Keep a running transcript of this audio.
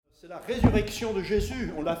C'est la résurrection de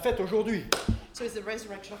Jésus, on l'a faite aujourd'hui. So it's the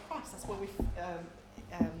resurrection of Christ. That's what we're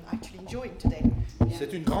actually enjoying today.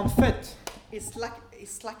 C'est une grande fête. It's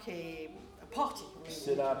like a party.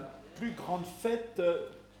 C'est la plus grande fête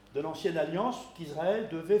de l'ancienne alliance qu'Israël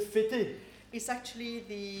devait fêter. It's actually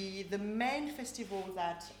the main festival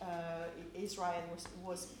that Israel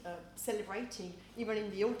was celebrating even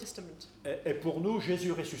in the Old Testament. Et pour nous,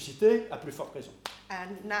 Jésus ressuscité, à plus forte raison.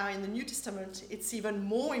 And now in the New Testament, it's even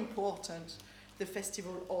more important, the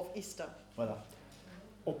festival of Easter. Voilà.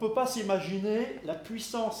 On ne peut pas s'imaginer la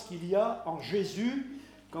puissance qu'il y a en Jésus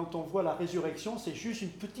quand on voit la résurrection, c'est juste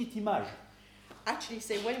une petite image. Actually,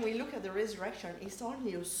 say when we look at the resurrection, it's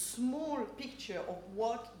only a small picture of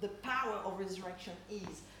what the power of resurrection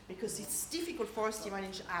is, because it's difficult for us to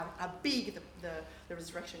imagine how big the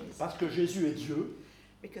resurrection is. Parce que Jésus est Dieu,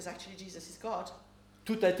 Because actually Jesus is God.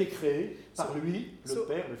 tout a été créé par lui, le so-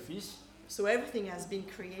 Père, le Fils, So everything has been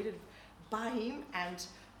created by him and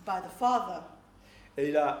by the Father. et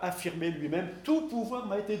il a affirmé lui-même, tout pouvoir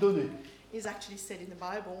m'a été donné. It's actually said in the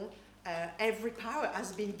Bible, every power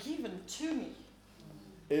has been given to me.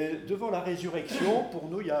 Et devant la résurrection, pour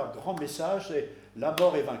nous, il y a un grand message, c'est la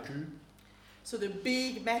mort est vaincue, So the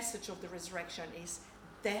big message of the resurrection is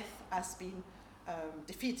death has been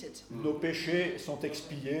defeated. nos péchés sont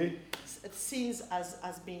expiés, Sins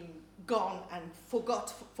has been gone and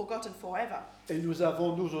forgotten forever. et nous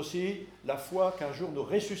avons, nous aussi, la foi qu'un jour nous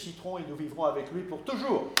ressusciterons et nous vivrons avec lui pour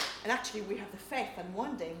toujours. And actually we have the faith that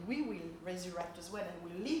one day we will resurrect as well and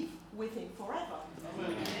will live with him forever.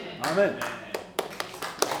 Amen.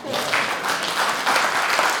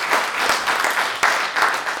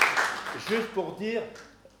 Juste pour dire,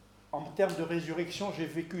 en termes de résurrection, j'ai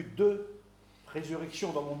vécu 2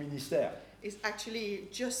 résurrections dans mon ministère. It's actually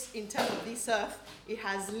just in terms of this earth, it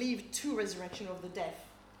has lived 2 resurrections of the death,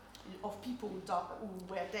 of people who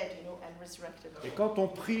were dead, and resurrected. Et quand on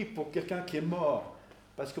prie pour quelqu'un qui est mort,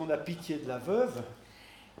 parce qu'on a pitié de la veuve,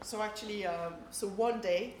 So actually, so one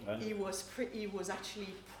day Ouais. he was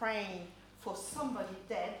actually praying for somebody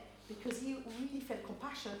dead because he really felt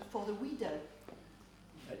compassion for the widow.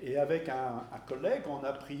 et avec un collègue, on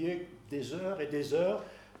a prié des heures et des heures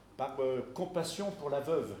par compassion pour la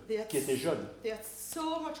veuve, qui était jeune. They had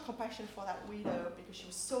so much compassion for that widow because she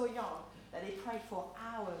was so young that they prayed for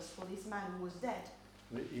hours for this man who was dead.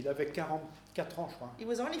 Il avait 44 ans, je crois. He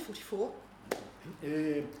was only 44.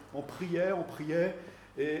 Et on priait,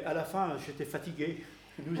 et à la fin, j'étais fatigué.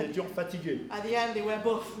 Nous étions fatigués. At the end, they were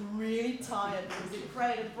both really tired because they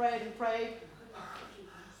prayed and prayed and prayed.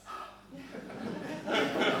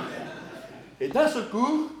 Et d'un seul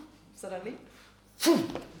coup, Suddenly, fou,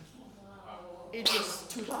 it just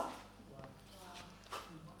stood up.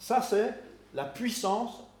 ça c'est la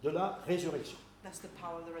puissance de la résurrection. That's the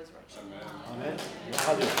power of the resurrection. Amen. Gloire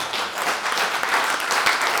à Dieu.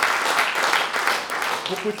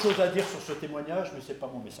 Beaucoup de choses à dire sur ce témoignage, mais ce n'est pas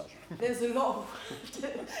mon message. There's a lot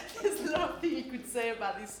of things you could say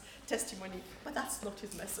about this testimony, but that's not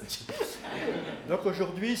his message. Donc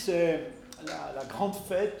aujourd'hui, c'est la grande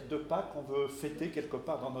fête de Pâques qu'on veut fêter quelque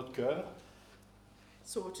part dans notre cœur.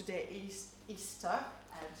 So today is Easter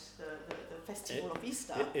and the festival of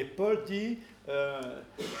Easter. Et Paul dit,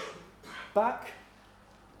 Pâques,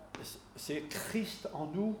 c'est Christ en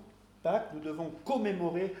nous. Pâques, nous devons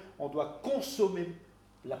commémorer, on doit consommer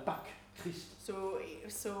la Pâque, Christ.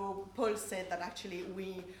 So Paul said that actually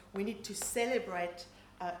we need to celebrate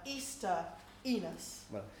Easter in us.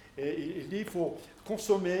 Voilà. Et il dit, il faut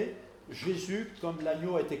consommer Jésus comme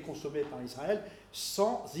l'agneau a été consommé par Israël,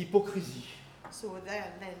 sans hypocrisie. So then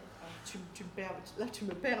tu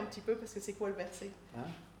me perds un petit peu parce que c'est quoi le verset? Hein?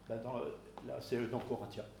 Là, c'est dans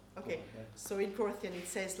Corinthiens. Okay. Ouais. So in Corinthians it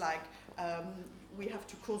says like we have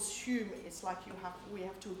to consume. It's like we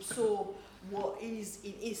have to absorb what is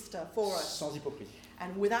in Easter for us, Sans hypocrisie.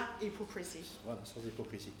 and without hypocrisy. Voilà, sans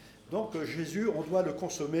hypocrisie. Donc Jésus, on doit le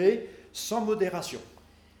consommer sans modération.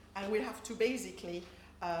 And we have to basically.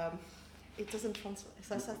 It doesn't translate.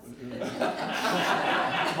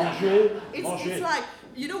 Manger, It's manger. like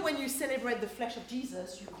when you celebrate the flesh of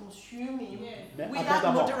Jesus, you consume him Mais without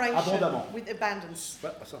abondamment, moderation, abondamment. with abundance.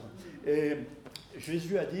 Voilà, ça. Et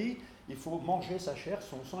Jésus a dit, il faut manger sa chair,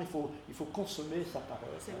 son sang, il faut consommer sa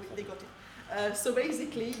parole. So they got it. So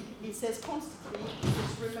basically, he says constantly,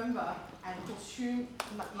 just remember and consume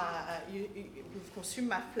you consume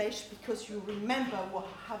my flesh because you remember what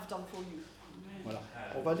I have done for you. Voilà.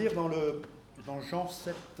 On va lire dans Jean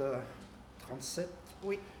 7, 37,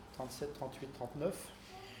 Oui. 37, 38, 39.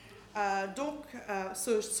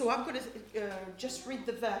 So I'm going to just read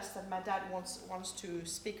the verse that my dad wants to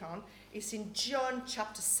speak on. It's in John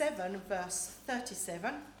chapter 7, verse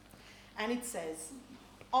 37. And it says,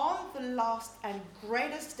 on the last and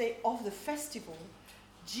greatest day of the festival,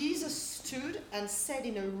 Jesus stood and said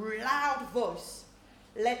in a loud voice,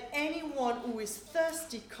 "Let anyone who is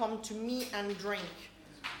thirsty come to me and drink.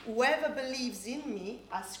 Whoever believes in me,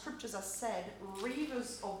 as scriptures have said,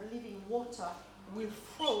 rivers of living water will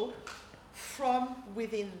flow from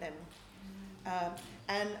within them."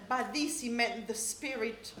 And by this he meant the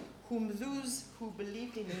Spirit whom those who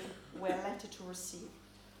believed in him were later to receive.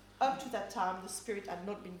 Up to that time, the Spirit had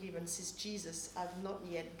not been given, since Jesus had not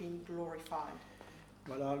yet been glorified.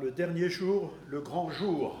 Voilà, le dernier jour, le grand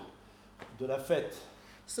jour de la fête.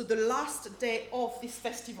 So the last day of this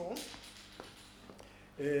festival,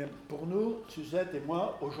 Et pour nous, Suzette et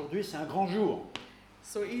moi, aujourd'hui, c'est un grand jour.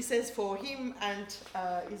 so he says for him and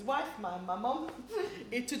his wife, my mom,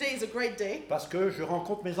 today is a great day. Parce que je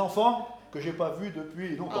rencontre mes enfants que je n'ai pas vus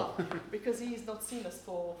depuis longtemps. Because he's not seen us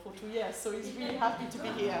for 2 years, so he's really happy to be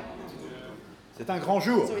here. C'est un grand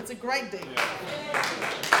jour. So it's a great day.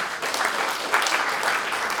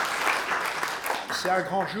 C'est un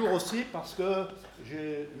grand jour aussi parce que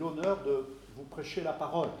j'ai l'honneur de vous prêcher la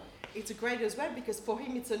parole. It's a great as well because for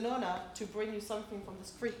him it's an honor to bring you something from the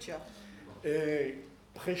scripture. Et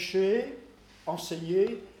prêcher,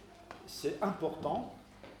 enseigner, c'est important.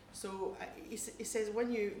 So it says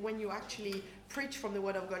when you actually preach from the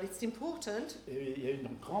word of God, it's important. Et il y a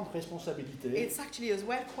une grande responsabilité. It's actually as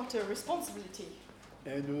well quite a responsibility.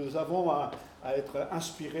 Et nous avons à être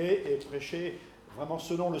inspirés et prêcher vraiment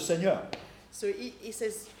selon le Seigneur. So he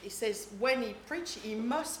says when he preach, he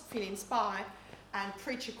must feel inspired and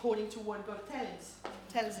preach according to what God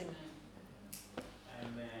tells him.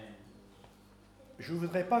 Je ne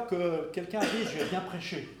voudrais pas que quelqu'un dise « j'ai bien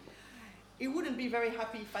prêché ». He wouldn't be very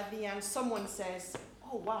happy if at the end someone says,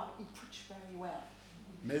 "Oh wow, he preached very well."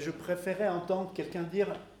 Mais je préférais entendre quelqu'un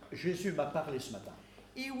dire « Jésus m'a parlé ce matin ».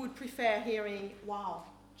 He would prefer hearing, "Wow,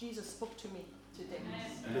 Jesus spoke to me today.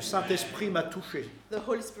 Le Saint-Esprit m'a touché. The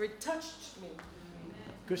Holy Spirit touched me."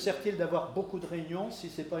 Que sert-il d'avoir beaucoup de réunions si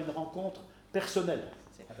ce n'est pas une rencontre personnelle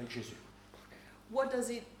avec Jésus? What does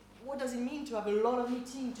it mean to have a lot of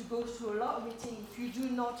meetings, to go to a lot of meetings if you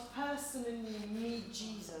do not personally meet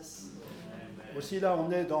Jesus? Aussi là,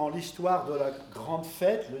 on est dans l'histoire de la grande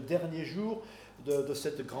fête, le dernier jour de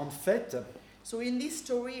cette grande fête. So in this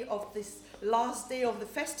story of this last day of the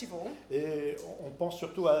festival, Et on pense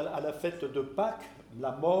surtout à la fête de Pâques,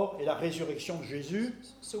 la mort et la résurrection de Jésus.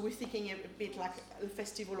 so we're thinking a bit like the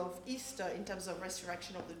festival of Easter in terms of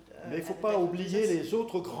resurrection of the. Mais il ne faut and pas death of oublier Jesus. les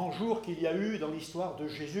autres grands jours qu'il y a eu dans l'histoire de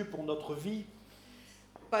Jésus pour notre vie.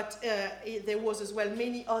 But there was as well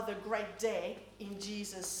many other great days in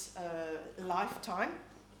Jesus' lifetime.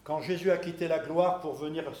 Quand Jésus a quitté la gloire pour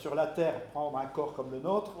venir sur la terre prendre un corps comme le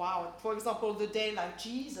nôtre, Wow! For example, the day like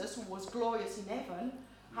Jesus, who was glorious in heaven,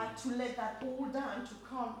 had to let that all down to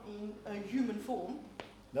come in a human form.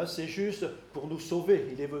 là c'est juste pour nous sauver.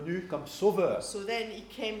 Il est venu comme sauveur. So then he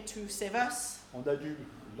came to save us. On a dû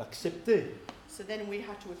l'accepter. So then we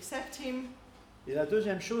had to accept him. Et la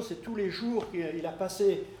deuxième chose, c'est tous les jours qu'il a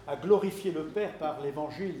passé à glorifier le Père par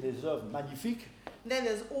l'évangile des œuvres magnifiques. Then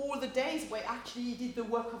there's all the days where actually he did the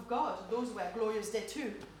work of God. Those were glorious days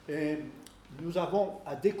too. Et nous avons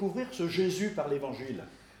à découvrir ce Jésus par l'évangile.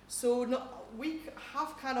 So we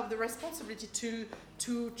have kind of the responsibility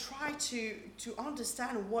to try to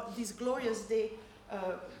understand what this glorious day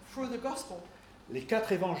through the gospel. Les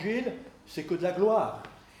 4 évangiles, c'est que de la gloire.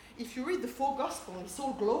 If you read the 4 gospels, it's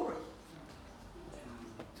all glory.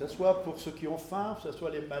 Que ce soit pour ceux qui ont faim, que ce soit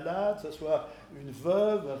les malades, que ce soit une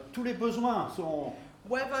veuve, tous les besoins sont...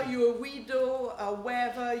 Whether you're a widow,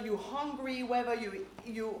 whether you're hungry, whether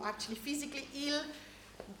you actually physically ill,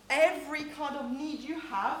 every kind of need you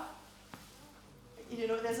have,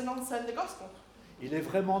 there's an answer in the gospel. Il est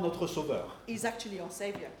vraiment notre sauveur. He's actually our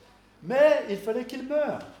savior. Mais il fallait qu'il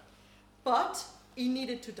meure. But he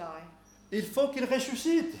needed to die. Il faut qu'il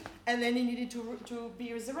ressuscite. And then he needed to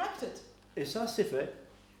be resurrected. Et ça, c'est fait.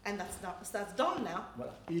 And that's done now.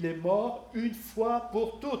 Voilà. Il est mort une fois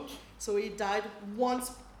pour toutes. So he died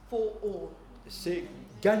once for all. C'est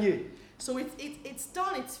gagné. So it's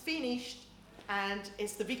done, it's finished, and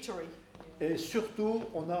it's the victory. Et surtout,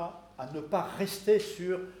 on a à ne pas rester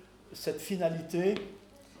sur cette finalité.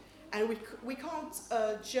 And we can't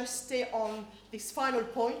just stay on this final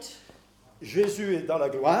point. Jésus est dans la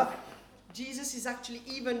gloire Jesus is actually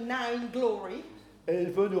even now in glory. et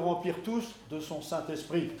il veut nous remplir tous de son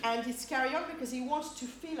Saint-Esprit. And he's carry on because he wants to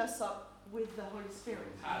fill us up with the Holy Spirit.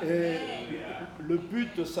 Et le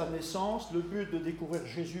but de sa naissance, le but de découvrir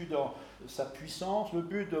Jésus dans sa puissance, le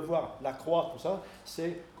but de voir la croix, tout ça,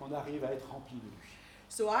 c'est qu'on arrive à être rempli de lui.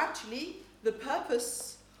 So actually, the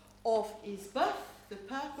purpose of his birth, the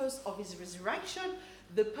purpose of his resurrection,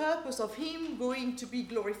 the purpose of him going to be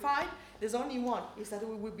glorified. There's only one, is that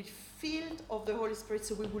we will be filled of the Holy Spirit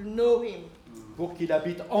so we will know him, pour qu'il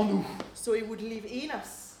habite en nous. so he would live in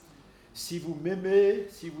us. Si vous m'aimez,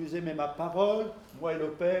 si vous aimez ma parole, moi et le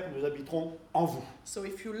Père, nous habiterons en vous. So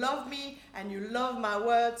if you love me and you love my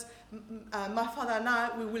words, my Father and I,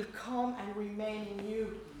 we will come and remain in you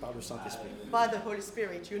Par le Saint-Esprit. by the Holy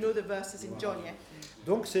Spirit. You know the verses in John, yeah?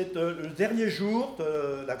 Donc c'est le dernier jour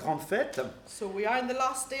de la grande fête. So we are in the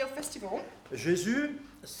last day of festival. Jésus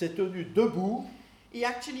s'est tenu debout He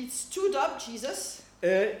actually stood up, Jesus.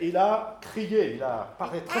 et il a crié, il a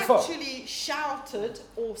parlé très fort. Actually shouted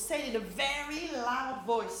or said in a very loud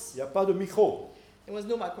voice. Il n'y a pas de micro. There was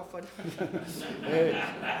no microphone. Et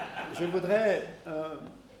je voudrais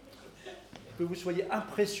que vous soyez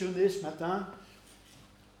impressionnés ce matin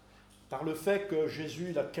par le fait que Jésus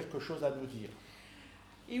il a quelque chose à nous dire.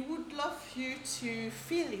 He would love you to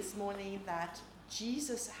feel this morning that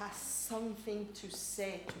Jesus has something to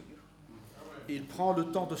say to you. Il prend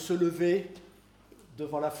le temps de se lever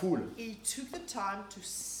devant la foule. He took the time to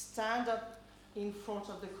stand up in front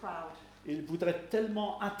of the crowd. Il voudrait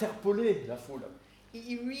tellement interpeller la foule.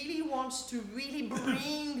 He really wants to really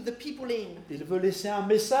bring the people in. Il veut laisser un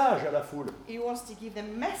message à la foule. He wants to give them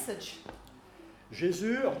a message.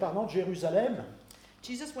 Jésus, en parlant de Jérusalem,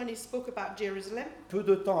 Jesus, when he spoke about Jerusalem, peu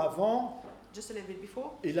de temps avant, just a little bit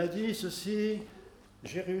before, il a dit ceci,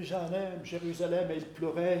 Jérusalem, Jérusalem, et il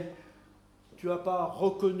pleurait, tu n'as pas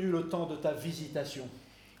reconnu le temps de ta visitation.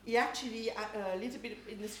 he actually, a little bit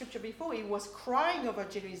in the scripture before, he was crying over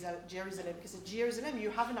Jerusalem because at Jerusalem you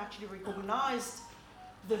haven't actually recognized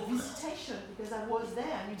the visitation because I was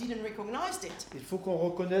there and you didn't recognize it. Il faut qu'on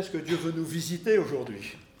reconnaisse que Dieu veut nous visiter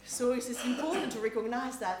aujourd'hui. So it's important to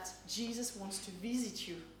recognize that Jesus wants to visit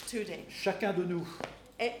you today. Chacun de nous.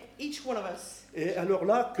 Each one of us. Et alors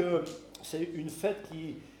là que c'est une fête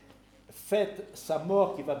qui fête sa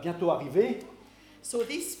mort qui va bientôt arriver, So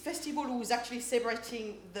this festival was actually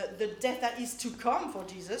celebrating the death that is to come for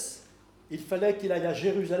Jesus. il fallait qu'il aille à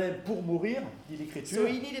Jérusalem pour mourir, dit So l'Écriture,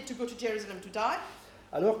 he needed to go to Jerusalem to die.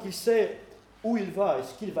 alors qu'il sait où il va et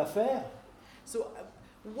ce qu'il va faire. So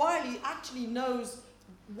while he actually knows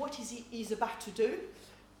what he's about to do,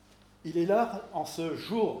 Il est là en ce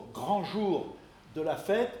jour, grand jour de la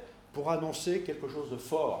fête, pour annoncer quelque chose de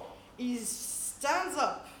fort. he stands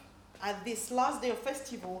up at this last day of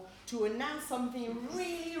festival to announce something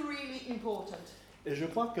really, really important. Et je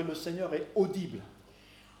crois que le Seigneur est audible.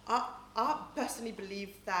 I personally believe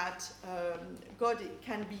that God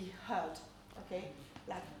can be heard. Okay,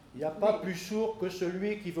 like Il n'y a pas plus sourd que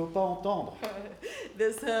celui qui ne veut pas entendre.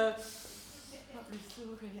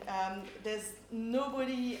 there's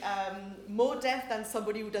nobody more deaf than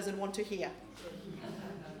somebody who doesn't want to hear.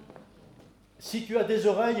 Si tu as des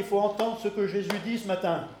oreilles, il faut entendre ce que Jésus dit ce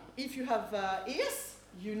matin. If you have ears,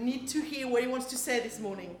 you need to hear what he wants to say this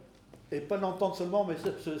morning. Et pas l'entendre seulement, mais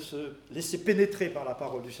se laisser pénétrer par la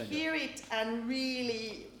parole du Seigneur. Hear it and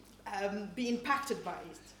really be impacted by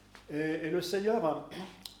it. Et le Seigneur,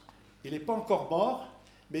 il n'est pas encore mort,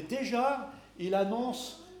 mais déjà, il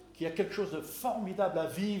annonce qu'il y a quelque chose de formidable à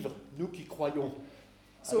vivre, nous qui croyons.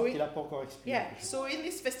 Alors qu'il n'a pas encore exprimé. Yeah, so in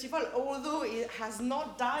this festival, although it has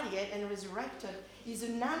not died yet and resurrected, he's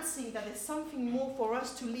announcing that there's something more for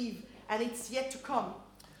us to live, and it's yet to come.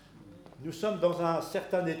 Nous sommes dans un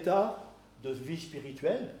certain état de vie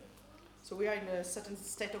spirituelle. So we are in a certain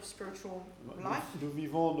state of spiritual life. Nous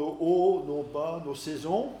vivons nos hauts, nos bas, nos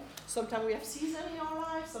saisons. Sometimes we have season in our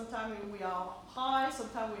life, sometimes we are high,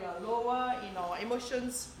 sometimes we are lower in our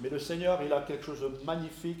emotions. Mais le Seigneur, il a quelque chose de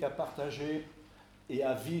magnifique à partager et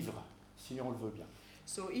à vivre, si on le veut bien.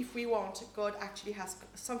 So if we want, God actually has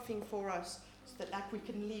something for us so that we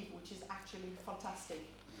can live, which is actually fantastic.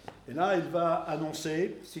 Et là, il va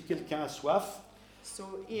annoncer, si quelqu'un a soif,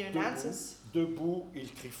 So he announces, debout,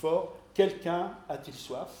 il crie fort, quelqu'un a-t-il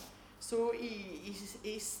soif? so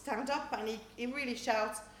he stands up and he really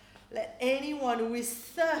shouts, let anyone who is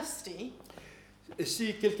thirsty, Et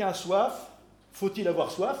si quelqu'un a soif, faut-il avoir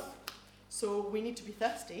soif? so we need to be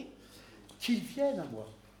thirsty, Qu'il vienne à moi.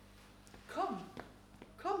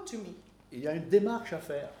 come to me. Il y a une démarche à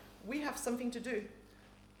faire. We have something to do.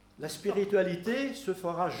 La spiritualité se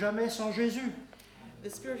fera jamais sans Jésus. The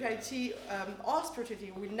spirituality, our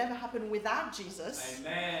spirituality will never happen without Jesus.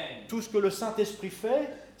 Amen. Tout ce que le Saint-Esprit fait,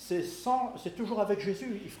 c'est toujours avec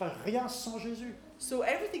Jésus. Il ne fera rien sans Jésus. So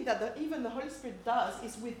everything that even the Holy Spirit does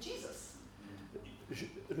is with Jesus.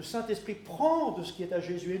 le Saint-Esprit prend de ce qui est à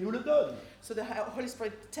Jésus et nous le donne. So the Holy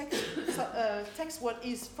Spirit takes what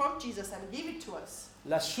is from Jesus and give it to us.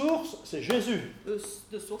 La source, c'est Jésus.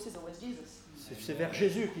 The source is always Jesus. C'est vers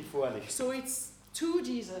Jésus qu'il faut aller. So it's to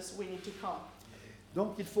Jesus we need to come.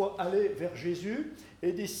 Donc il faut aller vers Jésus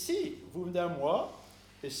et dire si vous venez à moi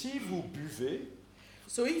et si vous buvez,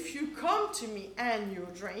 So if you come to me and you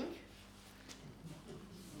drink,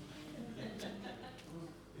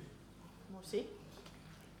 moi aussi,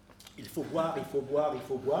 il faut boire, il faut boire, il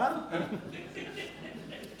faut boire.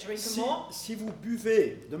 drink Si, more. si vous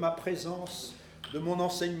buvez de ma présence, de mon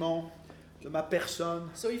enseignement, de ma personne,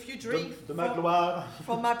 So if you drink de ma gloire,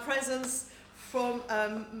 from my presence, from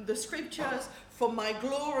the scriptures, from my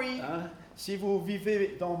glory, hein, si vous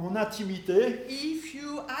vivez dans mon intimité, if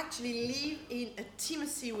you actually live in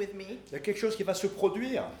intimacy with me, il y a quelque chose qui va se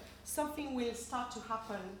produire. something will start to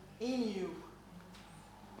happen in you.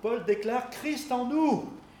 Paul déclare Christ en nous.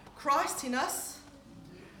 Christ in us.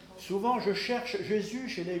 Souvent, je cherche Jésus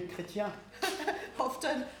chez les chrétiens.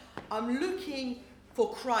 Often I'm looking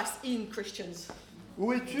for Christ in Christians.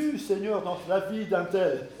 Où es-tu, Seigneur, dans la vie d'un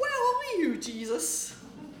tel? Where are you, Jesus?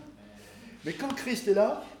 Mais quand Christ est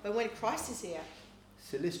là, But when Christ is here,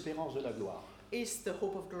 c'est l'espérance de la gloire. it's the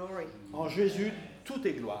hope of glory. En Jésus, tout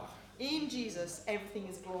est gloire. In Jesus, everything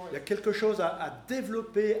is Il y glory. a quelque chose à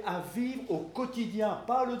développer, à vivre au quotidien,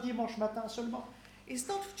 pas le dimanche matin seulement. It's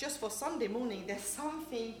not just for Sunday morning, there's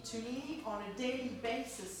something to live on a daily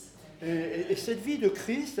basis. Et cette vie de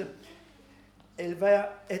Christ, elle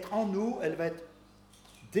va être en nous, elle va être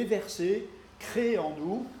déversée, créée en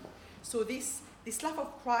nous. So this life of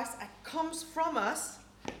Christ comes from us,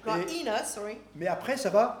 God Et- in us, sorry, Mais après, ça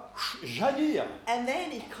va jaillir. and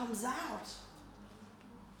then it comes out.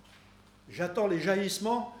 J'attends les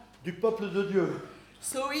jaillissements du peuple de Dieu.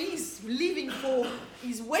 So he's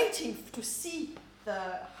waiting to see the,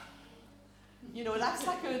 that's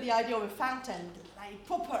like the idea of a fountain, like it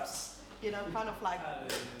poppers, kind of like,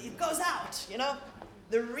 it goes out,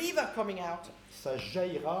 the river coming out. Ça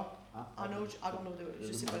jaillira. Hein, I don't know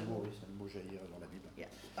je sais pas le mot. Oui, c'est le mot jaillir dans la Bible. Yeah.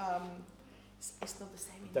 It's not the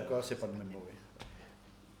same. in D'accord, c'est pas le même mot. Oui.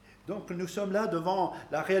 Donc nous sommes là devant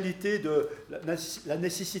la réalité de la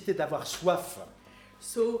nécessité d'avoir soif.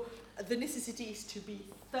 So the necessity is to be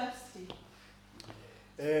thirsty.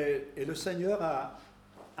 Et le Seigneur a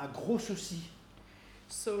un gros souci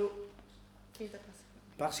So,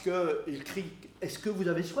 parce qu'il crie, est-ce que vous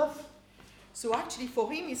avez soif? so actually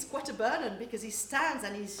for him it's quite a burden because he stands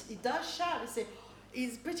and he does shout.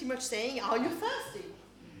 He's pretty much saying, "Are you thirsty?"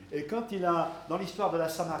 Et quand il a, dans l'histoire de la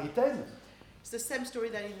Samaritaine, It's the same story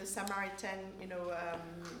that in the Samaritan,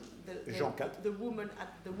 Jean 4. the woman at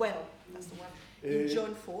the well. That's the one. Et- In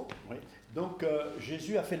John 4, oui, donc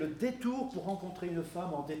Jésus a fait le détour pour rencontrer une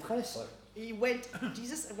femme en détresse.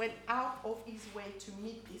 Jesus went out of his way to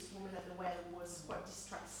meet this woman at the well who was quite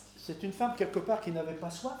distressed. C'est une femme quelque part qui n'avait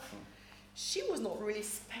pas soif. She was not really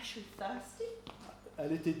especially thirsty.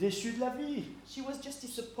 Elle était déçue de la vie. She was just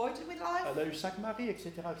disappointed with life. Elle a eu 5 maris,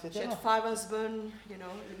 etc. She etc. had 5 husbands,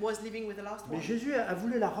 was living with the last Mais one. Jésus a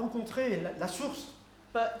voulu la rencontrer, la source.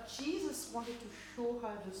 But Jesus wanted to show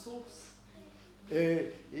her the source.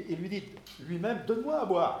 Et il lui dit lui-même, donne-moi à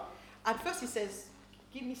boire. At first he says,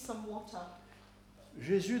 "Give me some water."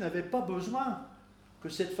 Jésus n'avait pas besoin que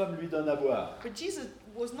cette femme lui donne à boire. But Jesus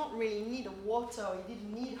was not really in need of water. He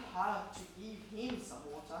didn't need her to give him some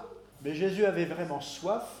water. Mais Jésus avait vraiment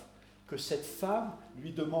soif que cette femme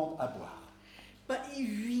lui demande à boire. But he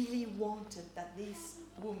really wanted that this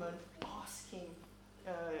woman ask him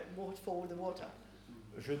for the water.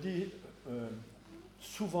 Je dis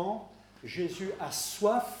souvent, Jésus a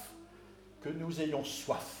soif que nous ayons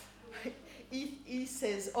soif. He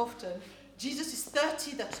says often, Jesus is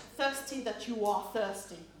thirsty that you are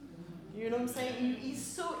thirsty. You know what I'm saying? He's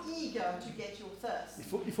so eager to get your thirst.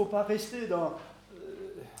 Il faut pas rester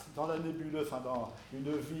dans la nébuleuse, enfin dans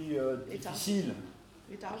une vie difficile,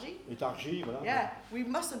 Lethargy? voilà. Yeah, we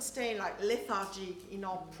mustn't stay like lethargic in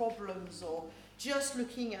our problems or just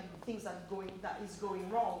looking at things that is going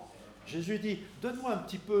wrong. Jésus dit, donne-moi un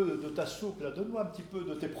petit peu de ta soupe, là, donne-moi un petit peu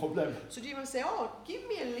de tes problèmes. So do you even say, oh, give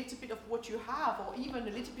me a little bit of what you have or even a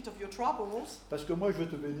little bit of your troubles Parce que moi, je veux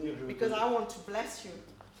te bénir. Je veux te because I want to bless you.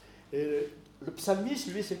 Et le psalmiste,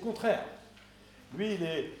 lui, c'est le contraire. Lui,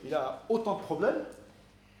 il a autant de problèmes.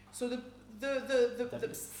 So the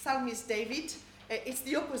psalmist David, it's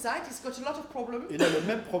the opposite. He's got a lot of problems. Il a le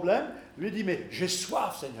même problème. Lui il dit, mais j'ai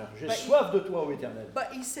soif, Seigneur. J'ai But soif de toi, ô Éternel. But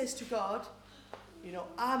he says to God,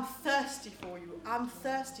 I'm thirsty for you. I'm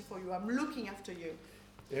thirsty for you. I'm looking after you.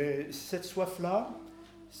 Et cette soif-là,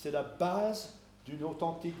 c'est la base d'une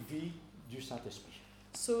authentique vie du Saint-Esprit.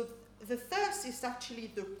 So the thirst is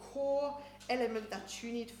actually the core element that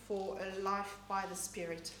you need for a life by the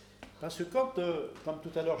Spirit. Parce que quand, comme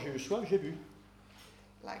tout à l'heure, j'ai eu soif, j'ai bu.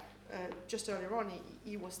 Like just earlier on,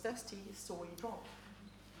 he was thirsty, so he drank.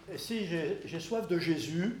 Et si j'ai soif de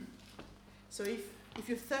Jésus, So if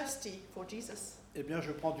you're thirsty for Jesus, eh bien,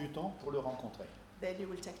 je prends du temps pour le rencontrer. then you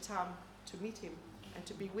will take time to meet him and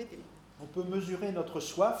to be with him. On peut mesurer notre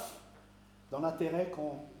soif dans l'intérêt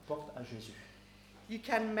qu'on porte à Jésus. You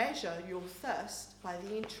can measure your thirst by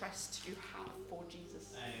the interest you have for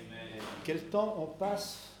Jesus. Amen. Quel temps on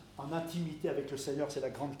passe en intimité avec le Seigneur, c'est la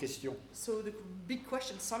grande question. So the big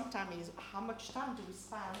question sometimes is, how much time do we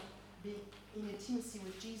spend being in intimacy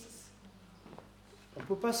with Jesus? On ne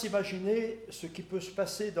peut pas s'imaginer ce qui peut se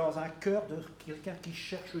passer dans un cœur de quelqu'un qui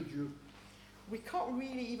cherche Dieu. We can't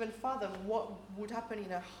really even fathom what would happen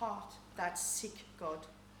in a heart that seek God.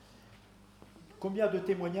 Combien de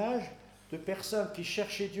témoignages de personnes qui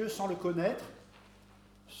cherchaient Dieu sans le connaître,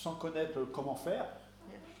 sans connaître comment faire,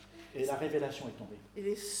 et la révélation est tombée. It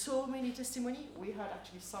is so many testimony. We heard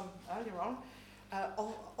actually some earlier on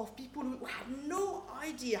of people who had no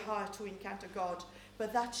idea how to encounter God,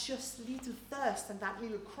 but that just little thirst and that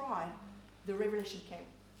little cry, the revelation came.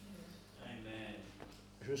 Amen.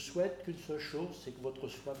 Je souhaite qu'une seule chose, c'est que votre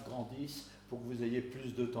soif grandisse pour que vous ayez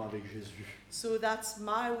plus de temps avec Jésus. So that's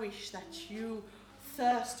my wish, that you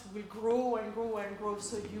thirst will grow and grow and grow,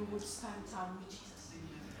 so you will spend time with Jesus.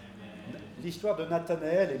 Amen. L'histoire de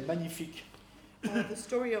Nathanaël est magnifique. The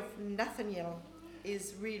story of Nathaniel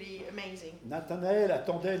is really amazing. Nathanaël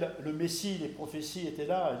attendait le Messie, les prophéties étaient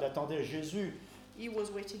là, il attendait Jésus. He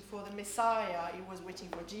was waiting for the Messiah, he was waiting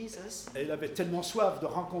for Jesus. Et il avait tellement soif de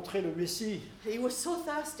rencontrer le Messie. He was so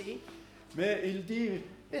thirsty, Mais il dit,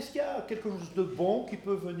 est-ce qu'il y a quelque chose de bon qui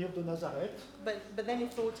peut venir de Nazareth? but then he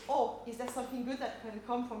thought, oh, is there something good that can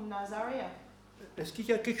come from Nazareth? Est-ce qu'il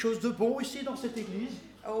y a quelque chose de bon ici dans cette église?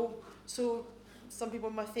 Oh, so some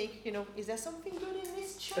people might think, is there something good in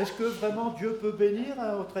this church? Est-ce que vraiment Dieu peut bénir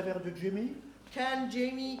au travers de Jamie? Can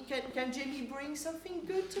Jamie bring something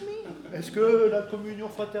good to me? Est-ce que la communion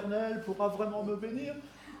fraternelle pourra vraiment me bénir?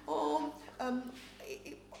 Or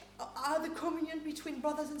are the communion between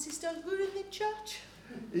brothers and sisters good in the church?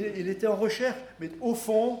 Il était en recherche, mais au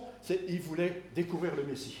fond, il voulait découvrir le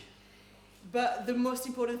Messie. But the most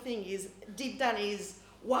important thing is, deep down is,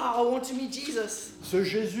 wow, I want to meet Jesus. Ce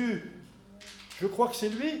Jésus, je crois que c'est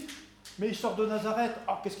lui, mais il sort de Nazareth.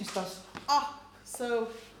 Ah, qu'est-ce qui se passe? So,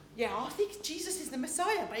 yeah, I think Jesus is the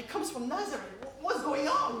Messiah, but he comes from Nazareth. What's going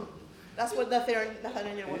on? That's what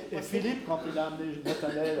Nathaniel Et was thinking. Philippe, quand il a amené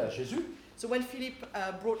Nathanaël à Jésus, So when Philip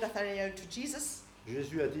brought Nathaniel to Jesus,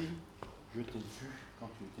 Jésus a dit, je t'ai vu quand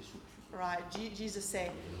tu étais sous le puits. right, Jesus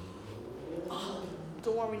said, oh,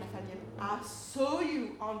 don't worry, Nathaniel, I saw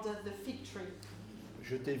you under the fig tree.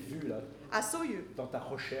 Je t'ai vu là, I saw you. dans ta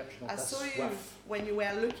recherche, dans I ta saw you soif. when you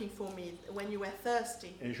were looking for me, when you were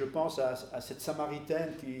thirsty. Et je pense à cette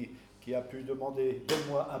Samaritaine qui a pu demander,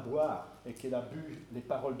 donne-moi à boire, et qui a bu les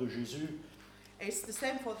paroles de Jésus. It's the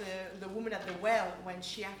same for the woman at the well when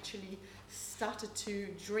she actually started to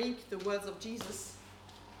drink the words of Jesus.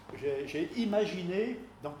 J'ai imaginé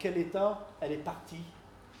dans quel état elle est partie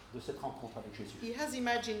de cette rencontre avec Jésus.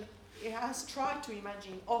 He has tried to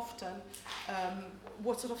imagine often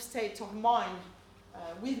what sort of state of mind,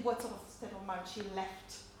 with what sort of state of mind she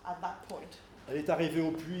left at that point. Elle est arrivée au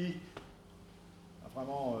puits,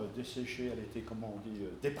 vraiment desséchée, elle était, comment on dit,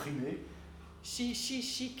 déprimée.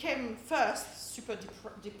 She came first super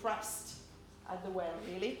depressed at the well,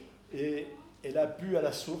 really. Et elle a bu à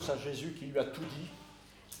la source à Jésus qui lui a tout dit.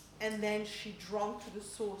 And then she drank to the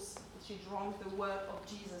source. She drank the word of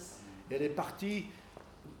Jesus. Et elle est partie,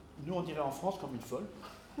 nous on dirait en France, comme une folle.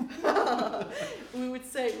 we would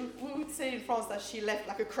say in France that she left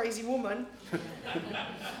like a crazy woman.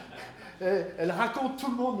 Et elle raconte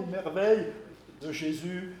tout le monde les merveilles de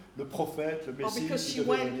Jésus, le prophète, le Messie Because qui she devait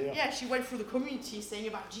went, venir. she went through the community saying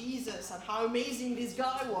about Jesus and how amazing this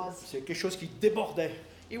guy was. C'est quelque chose qui débordait.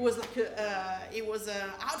 It was like an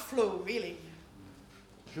outflow, really.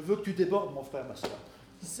 Je veux que tu débordes, mon frère, ma soeur.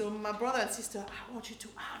 So my brother and sister, I want you to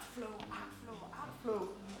outflow.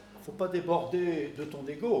 Il ne faut pas déborder de ton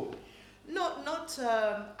ego, Not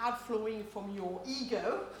outflowing from your ego,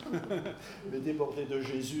 mais déborder de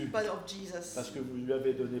Jésus, but of Jesus. parce que vous lui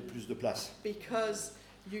avez donné plus de place. Because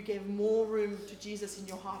you gave more room to Jesus in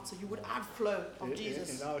your heart, so you would outflow of Et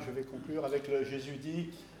Jesus. là, je vais conclure avec Jésus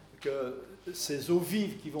dit que ces eaux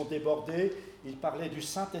vives qui vont déborder, il parlait du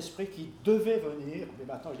Saint-Esprit qui devait venir, mais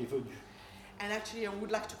maintenant il est venu. And actually, I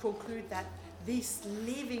would like to conclude that this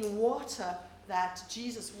living water that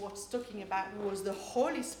Jesus was talking about was the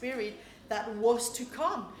Holy Spirit that was to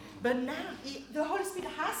come. But now the Holy Spirit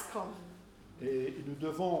has come. Et nous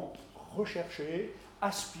devons rechercher,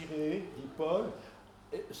 aspirer, dit Paul,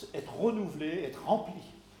 être renouvelés, être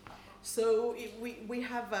remplis. So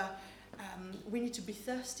we need to be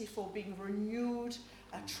thirsty for being renewed,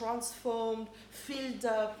 transformed, filled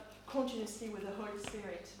up continuously with the Holy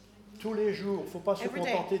Spirit. Tous les jours, il ne faut pas se Every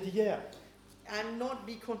day. contenter d'hier. And not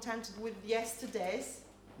be contented with yesterday's,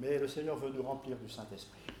 Mais le Seigneur veut nous remplir du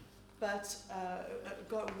Saint-Esprit. but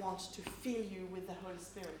God wants to fill you with the Holy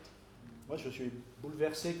Spirit. Moi, je suis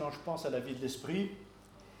bouleversé quand je pense à la vie de l'Esprit,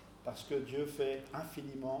 parce que Dieu fait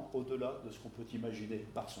infiniment au-delà de ce qu'on peut imaginer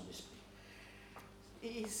par son Esprit.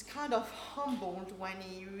 He is kind of humbled when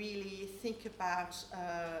he really think about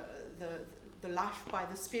the life by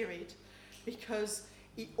the Spirit, because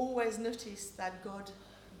he always noticed that God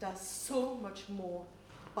does so much more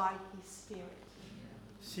by His Spirit.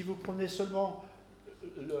 Si vous prenez seulement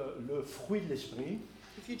le fruit de l'Esprit,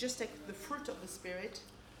 If you just take the fruit of the Spirit,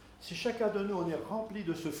 si chacun de nous on est rempli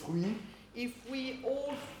de ce fruit, if we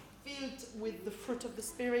all filled with the fruit of the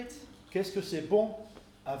Spirit, qu'est-ce que c'est bon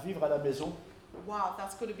à vivre à la maison? wow,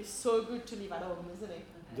 that's going to be so good to live at home, isn't it?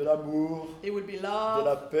 De l'amour, It will be de love,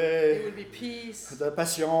 la there paix, will be peace, de la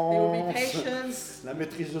there will be patience, patience, la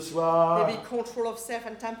maîtrise de there soi. will be control of self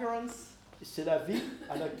and temperance. C'est la vie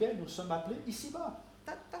à laquelle nous sommes appelés ici-bas.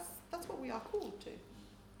 That's what we are called to.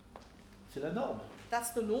 C'est la norme.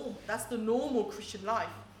 That's the norm. That's the normal Christian life.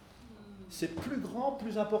 C'est plus grand,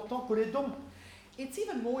 plus important que les dons. It's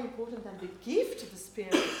even more important than the gift of the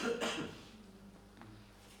Spirit.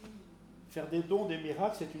 Faire des dons, des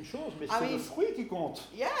miracles, c'est une chose, mais Ah c'est oui. le fruit qui compte.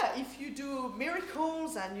 Yeah, if you do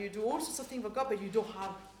miracles and you do all sorts of things for God, but you don't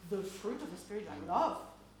have the fruit of the Spirit like love.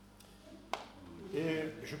 Et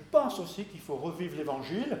je pense aussi qu'il faut revivre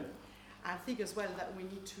l'Évangile. I think as well that we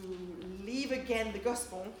need to live again the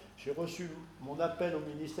gospel. J'ai reçu mon appel au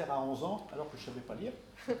ministère à 11 ans, alors que je ne savais pas lire.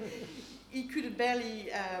 He could barely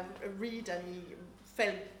read and he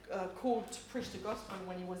felt called to preach the gospel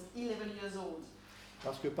when he was 11 years old.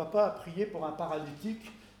 Parce que papa a prié pour un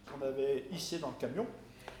paralytique qu'on avait hissé dans le camion.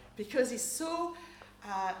 Because he saw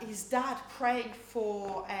his dad praying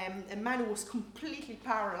for a man who was completely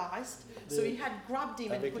paralyzed. So he had grabbed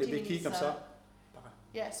him and Avec put les him in béquilles his... comme ça.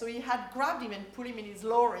 Yeah, so he had grabbed him and put him in his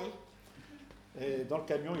lorry. Et dans le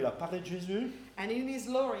camion, il a parlé de Jésus. And in his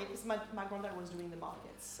lorry, because my granddad was doing the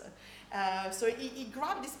markets. So he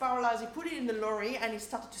grabbed this paralyzed, he put it in the lorry, and he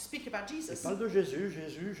started to speak about Il Jesus. parle de Jésus,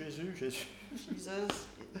 Jésus, Jésus, Jésus. Jesus,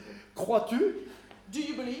 Crois-tu? do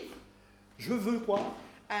you believe? Je veux croire.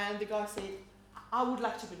 And the guy said, I would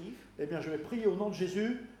like to believe. Eh bien, je vais prier au nom de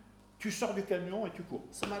Jésus. Tu sors du camion et tu cours.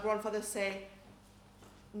 So my grandfather said,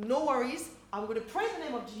 no worries, I'm going to pray in the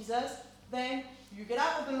name of Jesus, then you get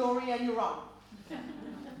out of the lorry and you run.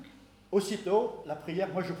 Aussitôt, la prière,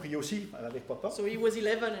 moi je priais aussi avec papa. So he was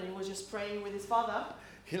 11 and he was just praying with his father.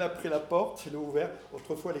 Il a pris la porte, il l'a ouvert.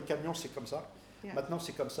 Autrefois, les camions, c'est comme ça. Yeah. Maintenant,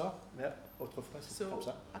 c'est comme ça. Mais autrefois, c'était comme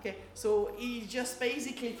ça. Okay, so he just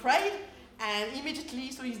basically prayed and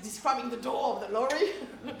immediately, so he's describing the door of the lorry.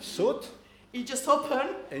 Il saute He just opened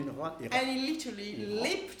et il rentre. and he literally Il rentre,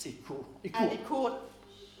 leaped il court. Il and court. he caught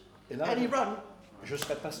Et là, and he ran. je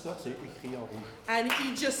serai pasteur, c'est écrit en rouge. And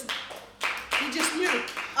he just knew,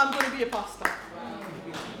 I'm going to be a pastor.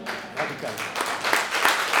 Radical.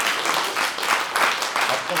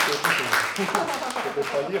 Après, je ne peux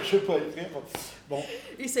pas lire, je ne peux pas écrire. Bon,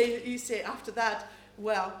 He said after that,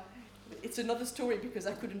 well, it's another story because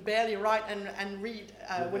I couldn't barely write and read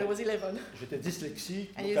when I was 11. j'étais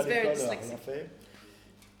dyslexique, And donc he à was very l'école, rien dyslexic. fait.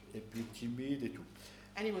 Et puis timide et tout.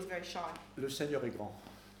 And he was very shy. Le Seigneur est grand.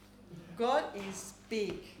 God is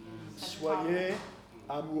big. Soyez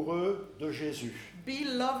amoureux de Jésus. Be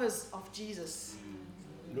lovers of Jesus.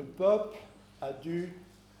 Le peuple a dû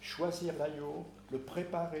choisir l'agneau, le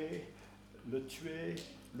préparer, le tuer,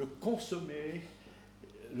 le consommer.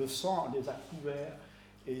 Le sang les a couverts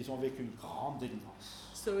et ils ont vécu une grande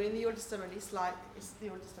délivrance. So in the Old Testament, it's the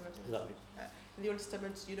Old Testament. C'est ça, oui. In the Old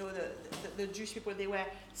Testament, you know, the Jewish people, they were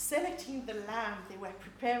selecting the lamb, they were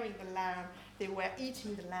preparing the lamb, they were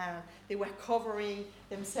eating the lamb, they were covering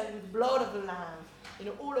themselves with blood of the lamb. You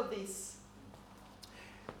know, all of this.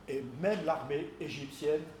 Et même l'armée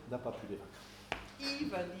égyptienne n'a pas pu les vaincre.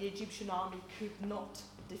 Even the Egyptian army could not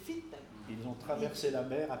defeat them. Ils ont traversé la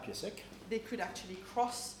mer à pied sec. They could actually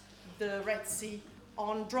cross the Red Sea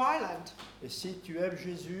on dry land. Et si tu aimes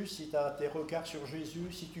Jésus, si tu as tes regards sur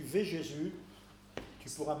Jésus, si tu veux Jésus, tu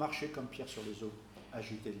pourras marcher comme Pierre sur les eaux,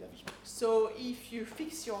 agiter de la vie. So if you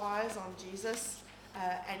fix your eyes on Jesus,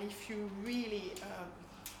 and if you really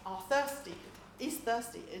are thirsty, is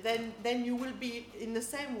thirsty, then you will be in the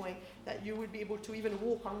same way that you will be able to even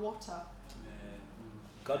walk on water.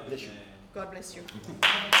 God bless you. God bless you.